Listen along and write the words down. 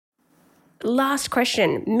last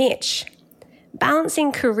question, Mitch.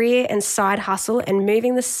 Balancing career and side hustle and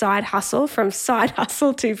moving the side hustle from side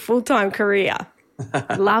hustle to full-time career.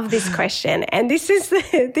 Love this question. And this is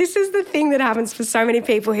the thing that happens for so many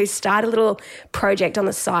people who start a little project on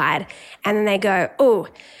the side and then they go, oh,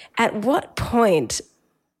 at what point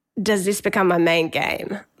does this become my main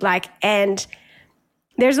game? And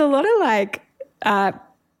there's a lot of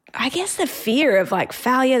I guess the fear of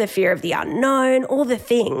failure, the fear of the unknown, all the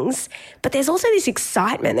things. But there's also this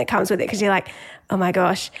excitement that comes with it because you're like, oh my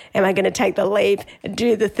gosh, am I going to take the leap and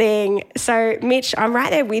do the thing? So Mitch, I'm right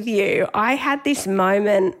there with you. I had this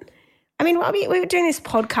moment. I mean, we were doing this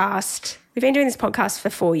podcast. We've been doing this podcast for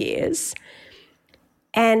 4 years.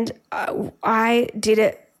 And I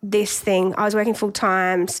did this thing. I was working full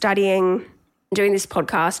time, studying, doing this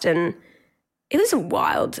podcast, and it was a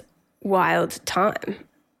wild, wild time.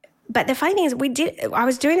 But the funny thing is I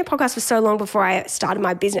was doing the podcast for so long before I started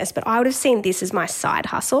my business, but I would have seen this as my side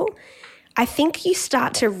hustle. I think you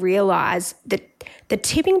start to realize that the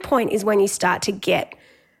tipping point is when you start to get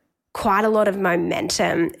quite a lot of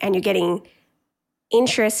momentum and you're getting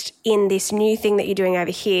interest in this new thing that you're doing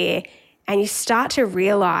over here, and you start to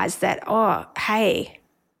realize that, oh, hey,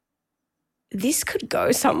 this could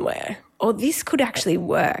go somewhere, or this could actually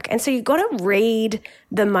work. And so you've got to read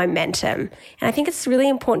the momentum. And I think it's really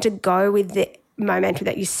important to go with the momentum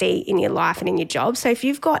that you see in your life and in your job. So if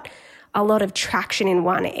you've got a lot of traction in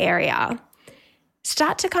one area,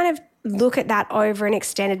 start to kind of look at that over an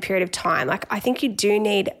extended period of time. I think you do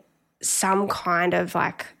need some kind of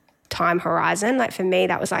time horizon. For me,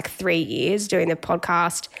 that was 3 years doing the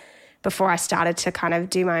podcast before I started to kind of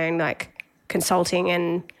do my own consulting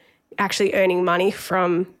and actually earning money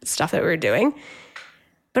from stuff that we were doing.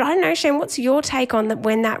 But I don't know, Shane, what's your take on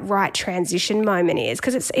when that right transition moment is?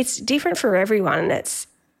 Because it's different for everyone, and it's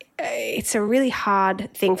a really hard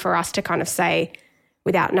thing for us to kind of say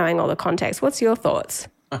without knowing all the context. What's your thoughts?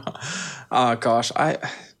 Oh, gosh. I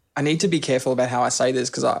need to be careful about how I say this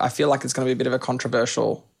because I feel like it's going to be a bit of a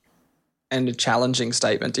controversial and a challenging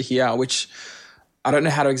statement to hear, which I don't know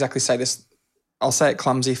how to exactly say this. I'll say it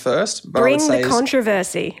clumsy first. But bring the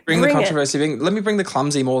controversy. Bring the controversy. Let me bring the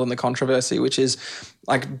clumsy more than the controversy, which is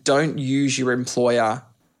don't use your employer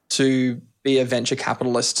to be a venture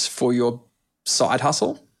capitalist for your side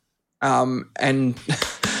hustle. And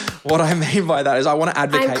what I mean by that is I want to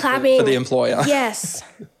advocate for the employer. Yes.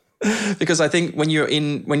 Because I think when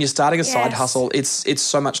you're starting a side hustle, it's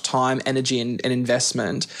so much time, energy, and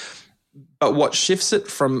investment. But what shifts it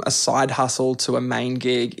from a side hustle to a main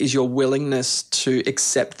gig is your willingness to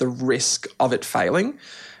accept the risk of it failing.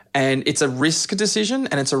 And it's a risk decision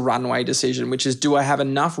and it's a runway decision, which is, do I have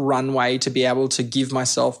enough runway to be able to give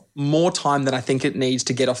myself more time than I think it needs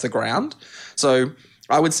to get off the ground? So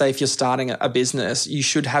I would say if you're starting a business, you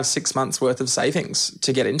should have 6 months worth of savings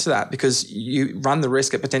to get into that, because you run the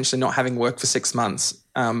risk of potentially not having work for 6 months.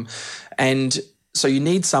 And so you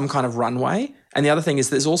need some kind of runway. And the other thing is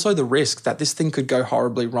there's also the risk that this thing could go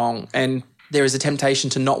horribly wrong. And there is a temptation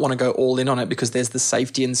to not want to go all in on it because there's the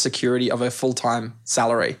safety and security of a full-time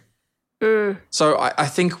salary. So I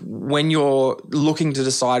think when you're looking to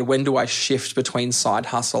decide when do I shift between side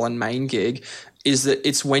hustle and main gig, is that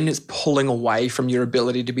it's when it's pulling away from your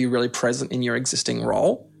ability to be really present in your existing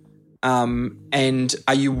role. And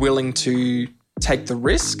are you willing to take the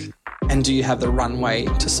risk? And do you have the runway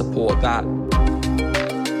to support that?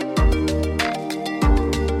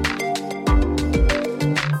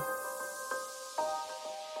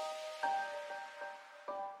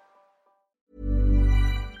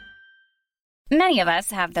 Many of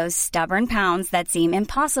us have those stubborn pounds that seem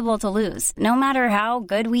impossible to lose, no matter how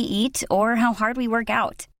good we eat or how hard we work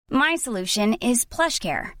out. My solution is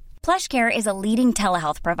PlushCare. PlushCare is a leading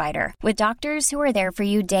telehealth provider with doctors who are there for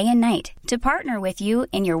you day and night to partner with you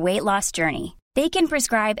in your weight loss journey. They can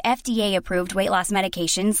prescribe FDA-approved weight loss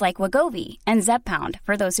medications like Wegovy and Zepbound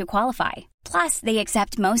for those who qualify. Plus, they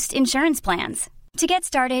accept most insurance plans. To get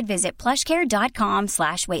started, visit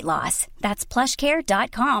plushcare.com/weightloss. That's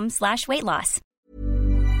plushcare.com/weightloss.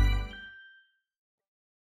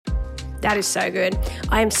 That is so good.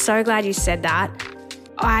 I am so glad you said that.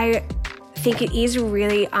 I think it is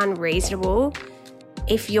really unreasonable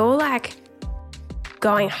if you're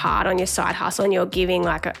going hard on your side hustle and you're giving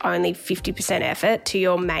only 50% effort to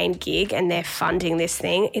your main gig and they're funding this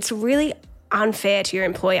thing. It's really unfair to your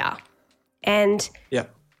employer. And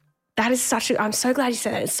that is I'm so glad you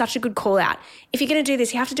said that. It's such a good call out. If you're going to do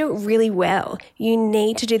this, you have to do it really well. You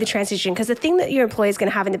need to do the transition, because the thing that your employer is going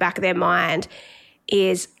to have in the back of their mind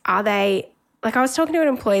is, are they, I was talking to an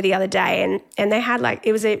employee the other day and they had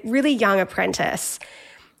it was a really young apprentice,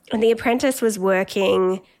 and the apprentice was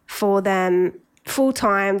working for them full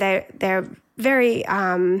time. They're very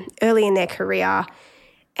early in their career,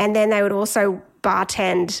 and then they would also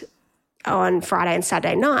bartend on Friday and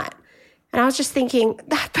Saturday night. And I was just thinking,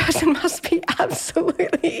 that person must be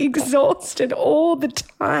absolutely exhausted all the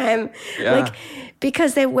time. Yeah. Like,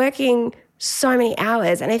 because they're working so many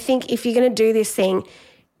hours. And I think if you're going to do this thing,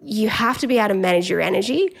 you have to be able to manage your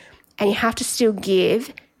energy, and you have to still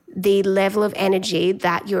give the level of energy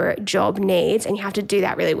that your job needs, and you have to do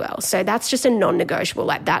that really well. So that's just a non-negotiable.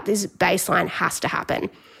 Like, that is baseline, has to happen.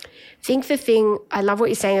 Think the thing, I love what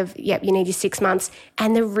you're saying of, yep, you need your 6 months,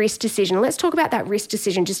 and the risk decision. Let's talk about that risk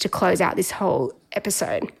decision just to close out this whole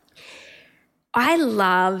episode. I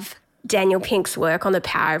love Daniel Pink's work on the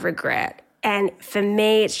power of regret. And for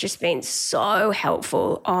me, it's just been so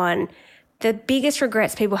helpful on the biggest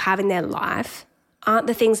regrets people have in their life aren't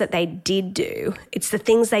the things that they did do. It's the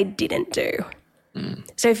things they didn't do.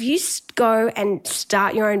 So if you go and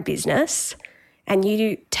start your own business and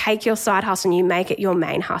you take your side hustle and you make it your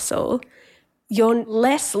main hustle, you're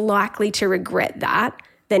less likely to regret that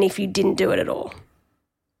than if you didn't do it at all.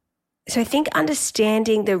 So I think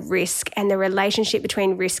understanding the risk and the relationship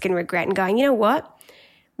between risk and regret and going, you know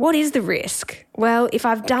what is the risk? Well, if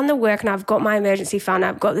I've done the work and I've got my emergency fund,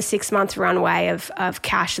 I've got the 6 month runway of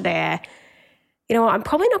cash there, you know what, I'm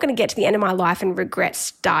probably not going to get to the end of my life and regret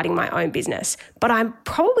starting my own business, but I'm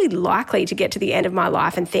probably likely to get to the end of my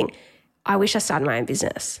life and think, I wish I started my own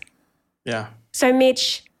business. Yeah. So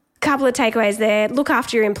Mitch, a couple of takeaways there. Look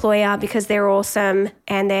after your employer because they're awesome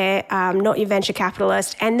and they're not your venture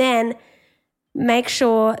capitalist. And then make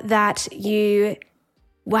sure that you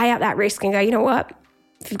weigh up that risk and go, you know what,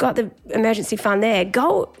 if you've got the emergency fund there,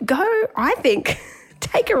 go, I think,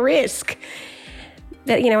 take a risk.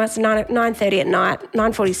 That, you know, it's 9:30 at night,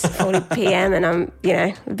 9:40 p.m. and I'm, you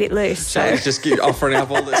know, a bit loose. So just keep offering up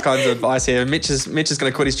all this kinds of advice here. Mitch is going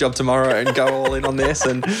to quit his job tomorrow and go all in on this.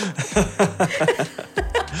 And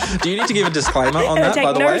do you need to give a disclaimer on that,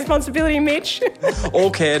 by the way? No responsibility, Mitch. All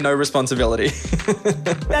care, no responsibility.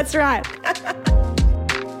 That's right.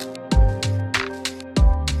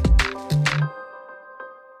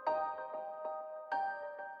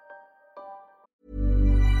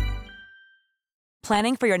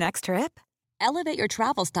 Planning for your next trip? Elevate your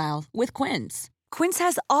travel style with Quince. Quince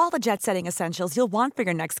has all the jet-setting essentials you'll want for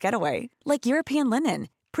your next getaway, like European linen,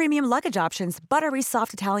 premium luggage options, buttery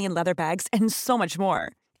soft Italian leather bags, and so much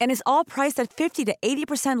more. And is all priced at 50 to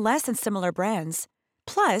 80% less than similar brands.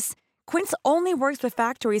 Plus, Quince only works with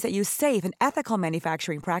factories that use safe and ethical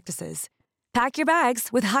manufacturing practices. Pack your bags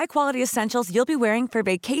with high-quality essentials you'll be wearing for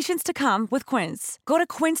vacations to come with Quince. Go to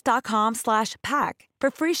quince.com/pack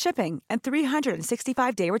for free shipping and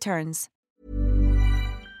 365-day returns.